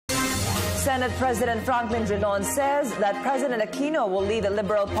Senate President Franklin Drilon says that President Aquino will lead the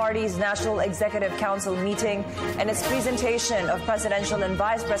Liberal Party's National Executive Council meeting and its presentation of presidential and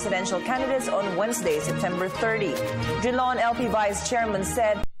vice presidential candidates on Wednesday, September 30. Drilon, LP Vice Chairman,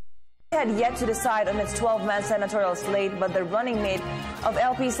 said he had yet to decide on its 12-man senatorial slate, but the running mate of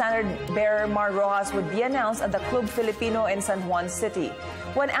LP standard-bearer Mar Rojas would be announced at the Club Filipino in San Juan City.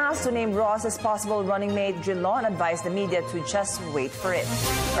 When asked to name Rojas as possible running mate, Drilon advised the media to just wait for it.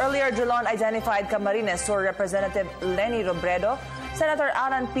 Earlier, Drilon identified Camarines Sur Representative Lenny Robredo, Senator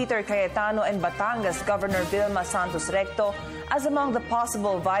Alan Peter Cayetano, and Batangas Governor Vilma Santos Recto as among the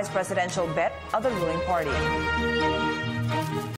possible vice presidential bet of the ruling party.